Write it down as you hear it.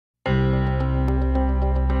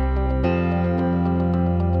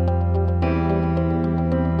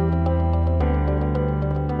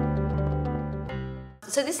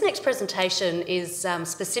So this next presentation is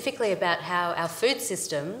specifically about how our food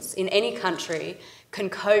systems in any country can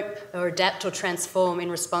cope or adapt or transform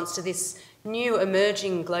in response to this new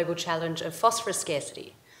emerging global challenge of phosphorus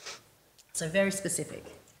scarcity. So very specific.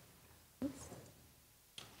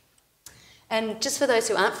 And just for those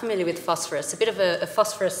who aren't familiar with phosphorus, a bit of a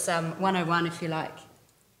phosphorus 101 if you like.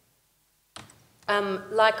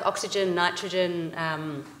 Like oxygen, nitrogen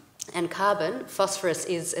and carbon, phosphorus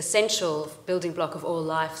is essential building block of all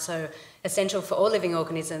life, so essential for all living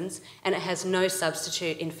organisms, and it has no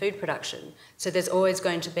substitute in food production. So there's always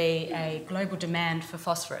going to be a global demand for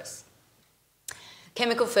phosphorus.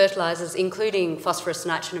 Chemical fertilisers, including phosphorus,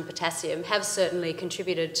 nitrogen and potassium, have certainly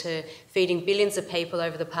contributed to feeding billions of people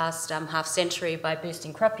over the past half century by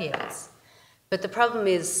boosting crop yields. But the problem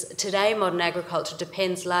is, today modern agriculture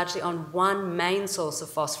depends largely on one main source of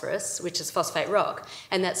phosphorus, which is phosphate rock,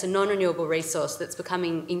 and that's a non-renewable resource that's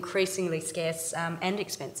becoming increasingly scarce and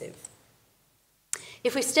expensive.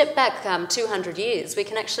 If we step back 200 years, we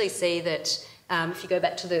can actually see that if you go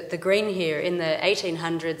back to the green here, in the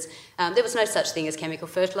 1800s, there was no such thing as chemical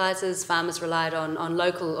fertilisers. Farmers relied on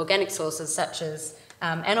local organic sources such as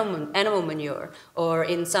animal manure, or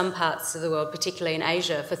in some parts of the world, particularly in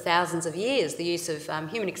Asia, for thousands of years, the use of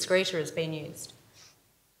human excreta has been used.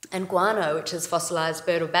 And guano, which is fossilised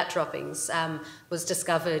bird or bat droppings, was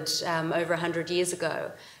discovered over 100 years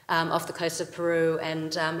ago off the coast of Peru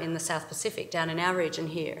and in the South Pacific, down in our region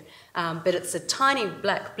here. But it's a tiny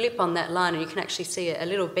black blip on that line, and you can actually see a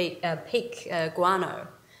little peak guano.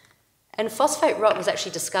 And phosphate rock was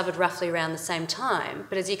actually discovered roughly around the same time,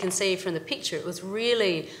 but as you can see from the picture, it was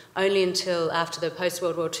really only until after the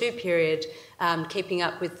post-World War II period, keeping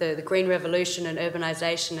up with the Green Revolution and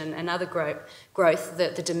urbanisation and other growth,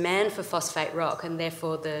 that the demand for phosphate rock and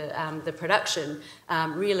therefore the production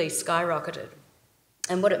really skyrocketed.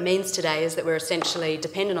 And what it means today is that we're essentially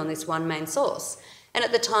dependent on this one main source. And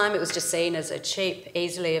at the time, it was just seen as a cheap,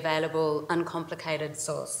 easily available, uncomplicated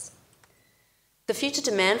source. The future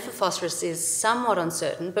demand for phosphorus is somewhat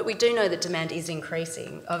uncertain, but we do know that demand is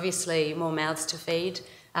increasing. Obviously, more mouths to feed,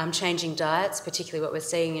 changing diets, particularly what we're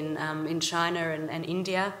seeing in China and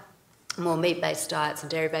India. More meat-based diets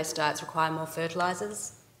and dairy-based diets require more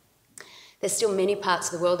fertilisers. There's still many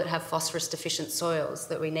parts of the world that have phosphorus-deficient soils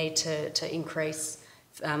that we need to increase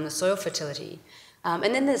the soil fertility.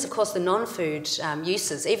 And then there's, of course, the non-food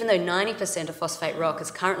uses. Even though 90% of phosphate rock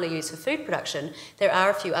is currently used for food production, there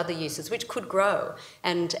are a few other uses which could grow.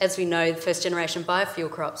 And as we know, first-generation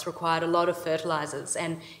biofuel crops required a lot of fertilisers.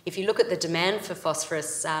 And if you look at the demand for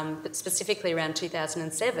phosphorus, but specifically around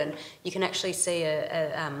 2007, you can actually see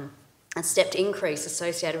a stepped increase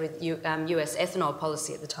associated with US ethanol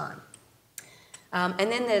policy at the time.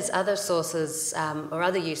 And then there's other sources or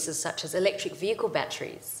other uses, such as electric vehicle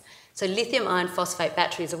batteries. So lithium iron phosphate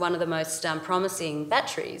batteries are one of the most promising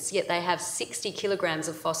batteries, yet they have 60 kilograms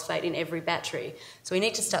of phosphate in every battery. So we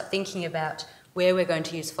need to start thinking about where we're going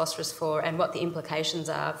to use phosphorus for and what the implications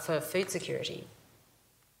are for food security.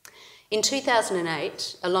 In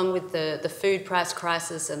 2008, along with the food price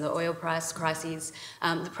crisis and the oil price crises,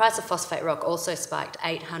 the price of phosphate rock also spiked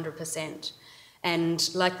 800%. And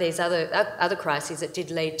like these other crises, it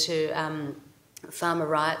did lead to farmer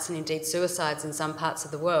riots and indeed suicides in some parts of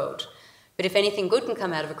the world. But if anything good can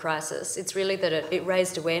come out of a crisis, it's really that it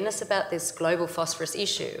raised awareness about this global phosphorus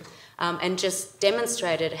issue and just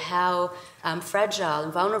demonstrated how fragile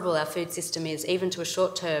and vulnerable our food system is, even to a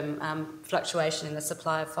short-term fluctuation in the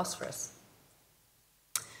supply of phosphorus.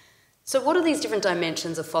 So what are these different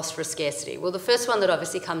dimensions of phosphorus scarcity? Well, the first one that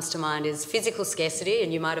obviously comes to mind is physical scarcity,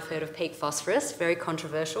 and you might have heard of peak phosphorus, very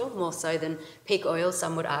controversial, more so than peak oil,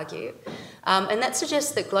 some would argue. And that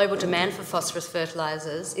suggests that global demand for phosphorus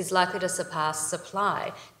fertilisers is likely to surpass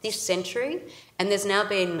supply this century, and there's now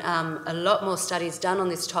been a lot more studies done on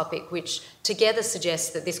this topic, which together suggests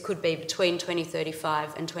that this could be between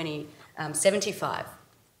 2035 and 2075.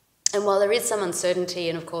 And while there is some uncertainty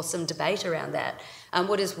and, of course, some debate around that,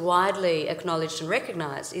 what is widely acknowledged and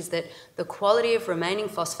recognised is that the quality of remaining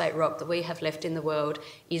phosphate rock that we have left in the world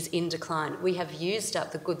is in decline. We have used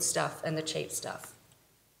up the good stuff and the cheap stuff.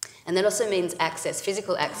 And that also means access,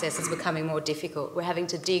 physical access, is becoming more difficult. We're having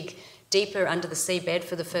to dig deeper under the seabed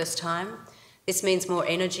for the first time. This means more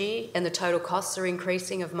energy, and the total costs are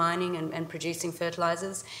increasing of mining and producing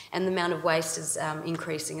fertilisers, and the amount of waste is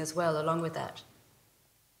increasing as well along with that.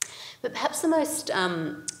 But perhaps the most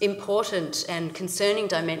important and concerning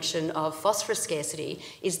dimension of phosphorus scarcity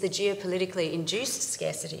is the geopolitically induced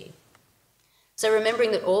scarcity. So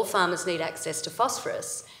remembering that all farmers need access to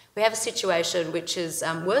phosphorus, we have a situation which is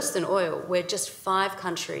worse than oil, where just 5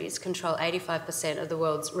 countries control 85% of the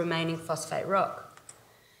world's remaining phosphate rock.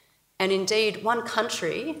 And indeed, one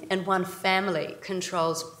country and one family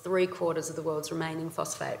controls 3/4 of the world's remaining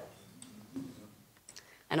phosphate.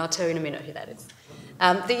 And I'll tell you in a minute who that is.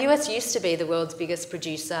 The US used to be the world's biggest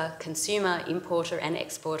producer, consumer, importer and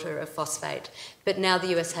exporter of phosphate, but now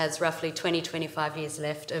the US has roughly 20-25 years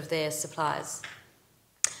left of their supplies.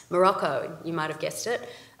 Morocco, you might have guessed it,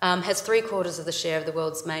 has 3/4 of the share of the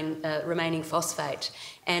world's remaining phosphate.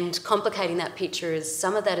 And complicating that picture is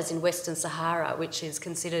some of that is in Western Sahara, which is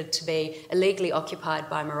considered to be illegally occupied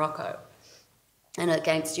by Morocco and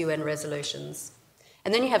against UN resolutions.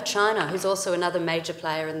 And then you have China, who's also another major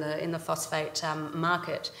player in the phosphate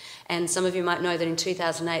market. And some of you might know that in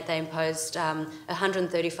 2008 they imposed a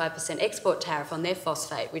 135% export tariff on their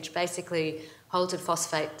phosphate, which basically halted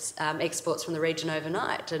phosphate exports from the region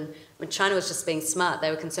overnight. And when China was just being smart, they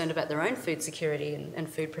were concerned about their own food security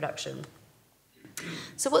and food production.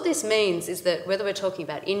 So what this means is that whether we're talking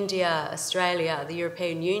about India, Australia, the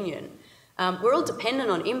European Union, we're all dependent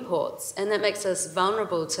on imports, and that makes us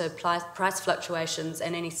vulnerable to price fluctuations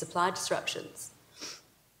and any supply disruptions.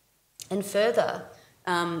 And further,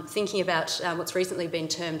 thinking about what's recently been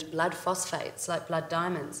termed blood phosphates, like blood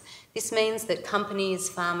diamonds, this means that companies,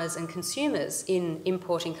 farmers and consumers in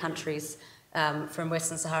importing countries from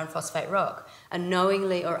Western Saharan phosphate rock are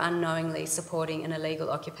knowingly or unknowingly supporting an illegal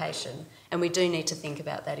occupation, and we do need to think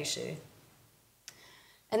about that issue.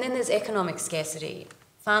 And then there's economic scarcity.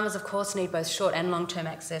 Farmers, of course, need both short and long-term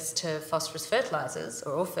access to phosphorus fertilisers,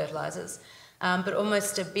 or all fertilisers, but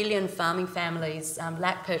almost 1 billion farming families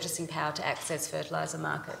lack purchasing power to access fertiliser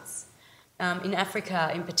markets. In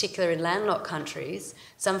Africa, in particular in landlocked countries,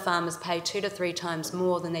 some farmers pay 2 to 3 times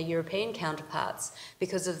more than their European counterparts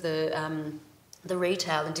because of the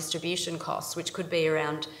retail and distribution costs, which could be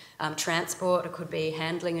around transport, it could be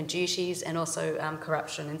handling and duties, and also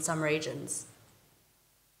corruption in some regions.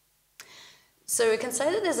 So we can say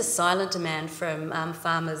that there's a silent demand from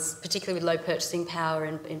farmers, particularly with low purchasing power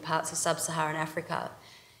in parts of sub-Saharan Africa.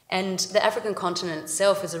 And the African continent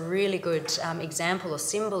itself is a really good example or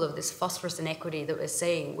symbol of this phosphorus inequity that we're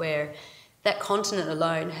seeing, where that continent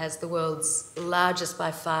alone has the world's largest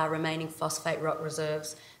by far remaining phosphate rock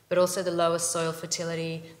reserves, but also the lowest soil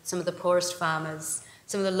fertility, some of the poorest farmers,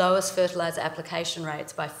 some of the lowest fertiliser application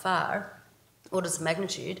rates by far, orders of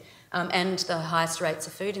magnitude, and the highest rates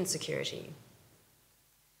of food insecurity.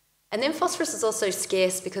 And then phosphorus is also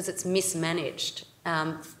scarce because it's mismanaged.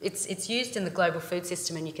 It's used in the global food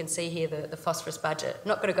system, and you can see here the phosphorus budget. I'm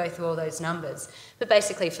not going to go through all those numbers, but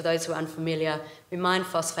basically for those who are unfamiliar, we mine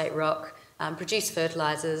phosphate rock, produce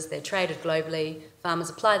fertilisers, they're traded globally, farmers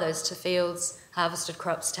apply those to fields, harvested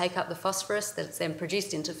crops take up the phosphorus that's then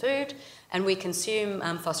produced into food, and we consume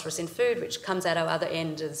phosphorus in food, which comes out our other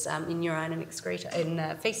end as in urine and excreta,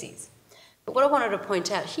 in faeces. But what I wanted to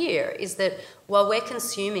point out here is that while we're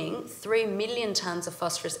consuming 3 million tonnes of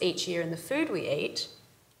phosphorus each year in the food we eat,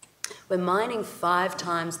 we're mining 5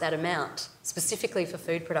 times that amount, specifically for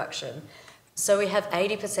food production. So we have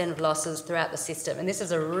 80% of losses throughout the system, and this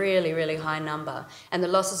is a really, really high number, and the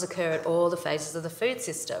losses occur at all the phases of the food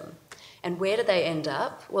system. And where do they end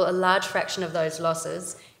up? Well, a large fraction of those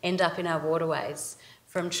losses end up in our waterways,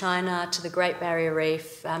 from China to the Great Barrier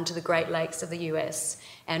Reef to the Great Lakes of the US.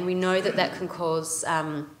 And we know that that can cause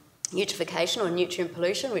eutrophication or nutrient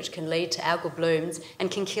pollution, which can lead to algal blooms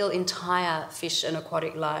and can kill entire fish and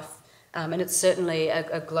aquatic life. And it's certainly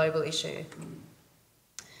a global issue.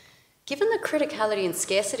 Given the criticality and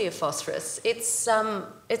scarcity of phosphorus,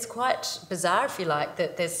 it's quite bizarre, if you like,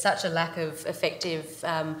 that there's such a lack of effective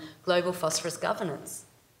global phosphorus governance,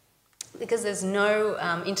 because there's no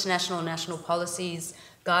international or national policies,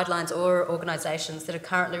 guidelines or organisations that are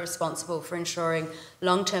currently responsible for ensuring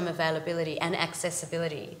long-term availability and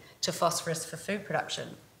accessibility to phosphorus for food production.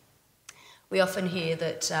 We often hear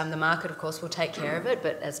that the market, of course, will take care of it,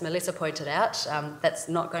 but as Melissa pointed out, that's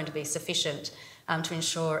not going to be sufficient to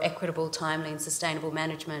ensure equitable, timely and sustainable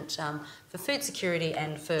management for food security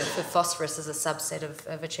and for phosphorus as a subset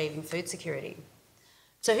of achieving food security.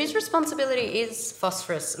 So whose responsibility is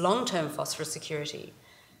phosphorus, long-term phosphorus security?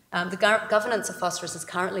 The governance of phosphorus is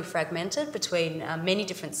currently fragmented between many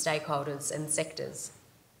different stakeholders and sectors,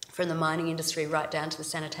 from the mining industry right down to the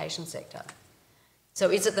sanitation sector. So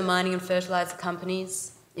is it the mining and fertiliser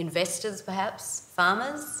companies, investors perhaps,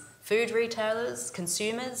 farmers, food retailers,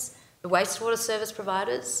 consumers, the wastewater service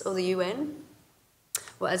providers, or the UN?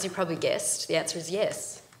 Well, as you probably guessed, the answer is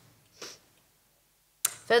yes.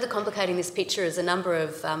 Further complicating this picture is a number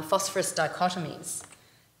of phosphorus dichotomies.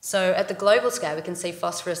 So at the global scale, we can see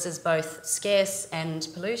phosphorus as both scarce and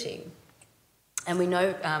polluting. And we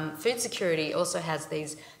know food security also has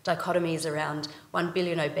these dichotomies around 1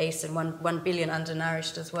 billion obese and 1 billion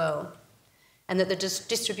undernourished as well. And that the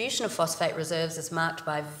distribution of phosphate reserves is marked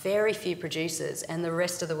by very few producers and the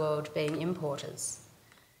rest of the world being importers.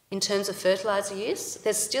 In terms of fertiliser use,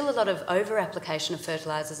 there's still a lot of over-application of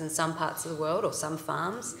fertilisers in some parts of the world or some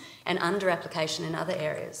farms and under-application in other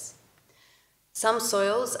areas. Some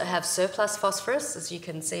soils have surplus phosphorus, as you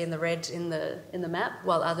can see in the red in the map,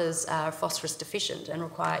 while others are phosphorus deficient and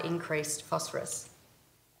require increased phosphorus.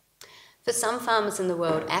 For some farmers in the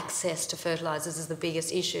world, access to fertilisers is the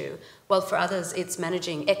biggest issue, while for others it's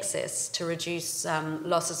managing excess to reduce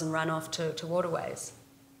losses and runoff to waterways.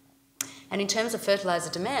 And in terms of fertiliser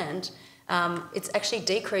demand, it's actually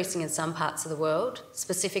decreasing in some parts of the world,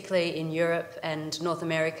 specifically in Europe and North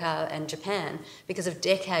America and Japan, because of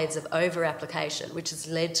decades of over-application, which has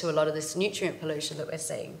led to a lot of this nutrient pollution that we're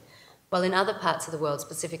seeing. While in other parts of the world,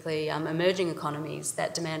 specifically emerging economies,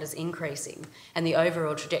 that demand is increasing and the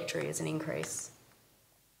overall trajectory is an increase.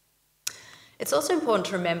 It's also important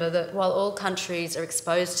to remember that while all countries are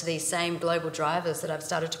exposed to these same global drivers that I've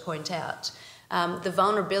started to point out, the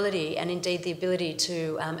vulnerability and indeed the ability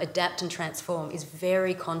to adapt and transform is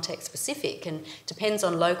very context specific and depends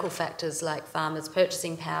on local factors like farmers'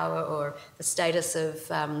 purchasing power or the status of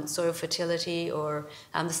soil fertility or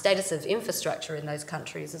the status of infrastructure in those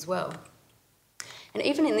countries as well. And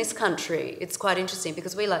even in this country, it's quite interesting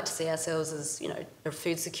because we like to see ourselves as, a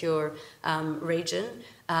food secure region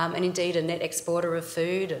and indeed a net exporter of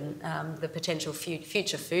food and the potential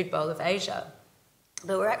future food bowl of Asia.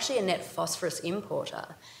 But we're actually a net phosphorus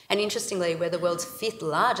importer. And interestingly, we're the world's 5th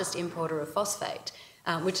largest importer of phosphate,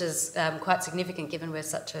 which is quite significant given we're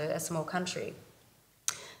such a small country.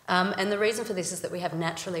 And the reason for this is that we have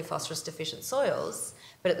naturally phosphorus deficient soils,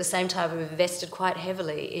 but at the same time we've invested quite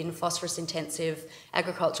heavily in phosphorus intensive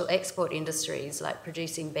agricultural export industries like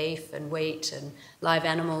producing beef and wheat and live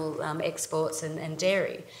animal exports and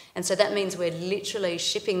dairy. And so that means we're literally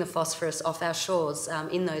shipping the phosphorus off our shores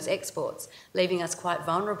in those exports, leaving us quite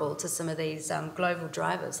vulnerable to some of these global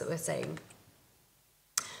drivers that we're seeing.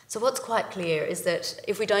 So what's quite clear is that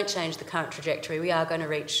if we don't change the current trajectory, we are going to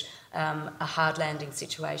reach a hard landing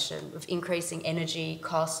situation of increasing energy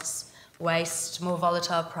costs, waste, more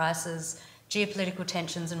volatile prices, geopolitical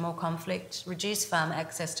tensions and more conflict, reduce farm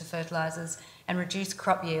access to fertilisers and reduce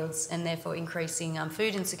crop yields and therefore increasing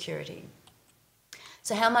food insecurity.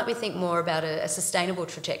 So how might we think more about a sustainable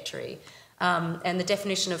trajectory? And the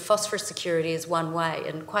definition of phosphorus security is one way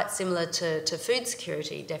and quite similar to food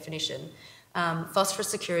security definition. Phosphorus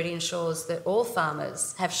security ensures that all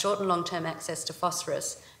farmers have short and long-term access to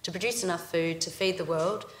phosphorus to produce enough food to feed the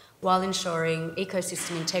world while ensuring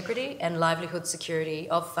ecosystem integrity and livelihood security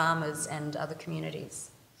of farmers and other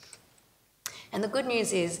communities. And the good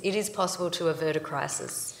news is it is possible to avert a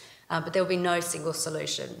crisis, but there will be no single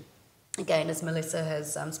solution, again, as Melissa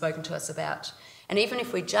has spoken to us about. And even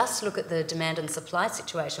if we just look at the demand and supply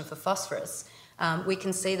situation for phosphorus, we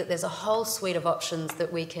can see that there's a whole suite of options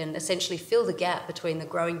that we can essentially fill the gap between the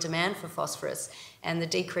growing demand for phosphorus and the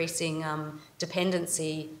decreasing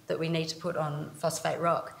dependency that we need to put on phosphate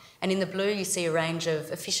rock. And in the blue, you see a range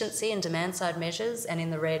of efficiency and demand-side measures, and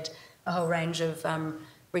in the red, a whole range of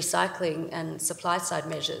recycling and supply-side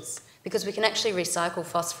measures, because we can actually recycle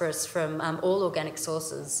phosphorus from all organic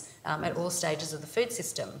sources at all stages of the food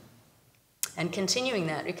system. And continuing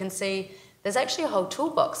that, you can see there's actually a whole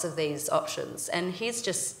toolbox of these options, and here's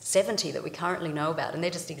just 70 that we currently know about, and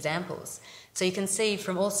they're just examples. So you can see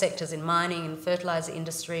from all sectors in mining and fertiliser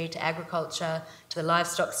industry to agriculture to the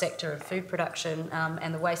livestock sector of food production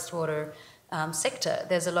and the wastewater sector,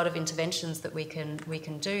 there's a lot of interventions that we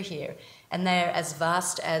can do here. And they're as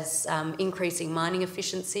vast as increasing mining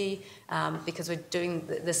efficiency because we're doing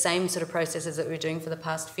the same sort of processes that we're doing for the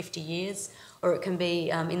past 50 years, or it can be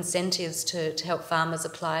incentives to help farmers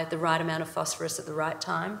apply the right amount of phosphorus at the right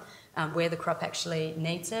time where the crop actually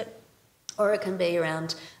needs it. Or it can be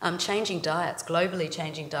around changing diets, globally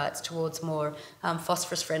changing diets towards more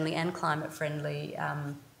phosphorus-friendly and climate-friendly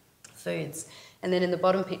foods. And then in the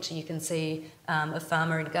bottom picture you can see a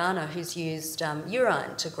farmer in Ghana who's used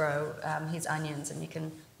urine to grow his onions, and you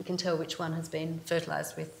can tell which one has been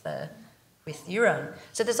fertilised with urine.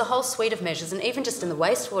 So there's a whole suite of measures, and even just in the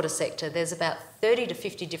wastewater sector there's about 30 to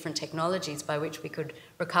 50 different technologies by which we could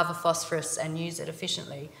recover phosphorus and use it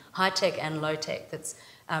efficiently, high-tech and low-tech, that's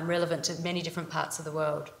relevant to many different parts of the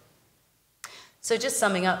world. So just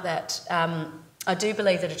summing up that, I do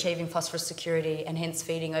believe that achieving phosphorus security and hence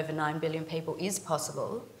feeding over 9 billion people is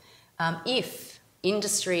possible if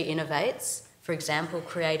industry innovates, for example,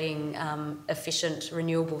 creating efficient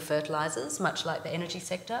renewable fertilisers, much like the energy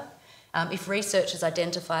sector, If researchers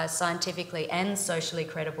identify scientifically and socially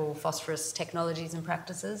credible phosphorus technologies and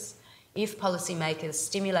practices, if policymakers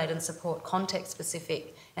stimulate and support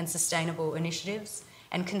context-specific and sustainable initiatives,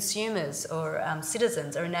 and consumers or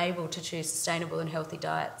citizens are enabled to choose sustainable and healthy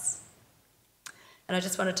diets. And I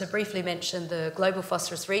just wanted to briefly mention the Global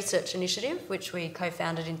Phosphorus Research Initiative, which we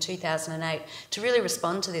co-founded in 2008 to really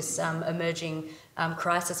respond to this emerging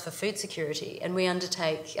crisis for food security. And we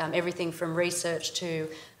undertake everything from research to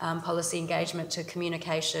policy engagement to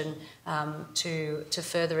communication to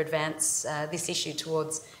further advance this issue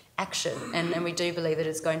towards action. And we do believe that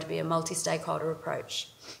it's going to be a multi-stakeholder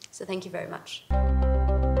approach. So thank you very much.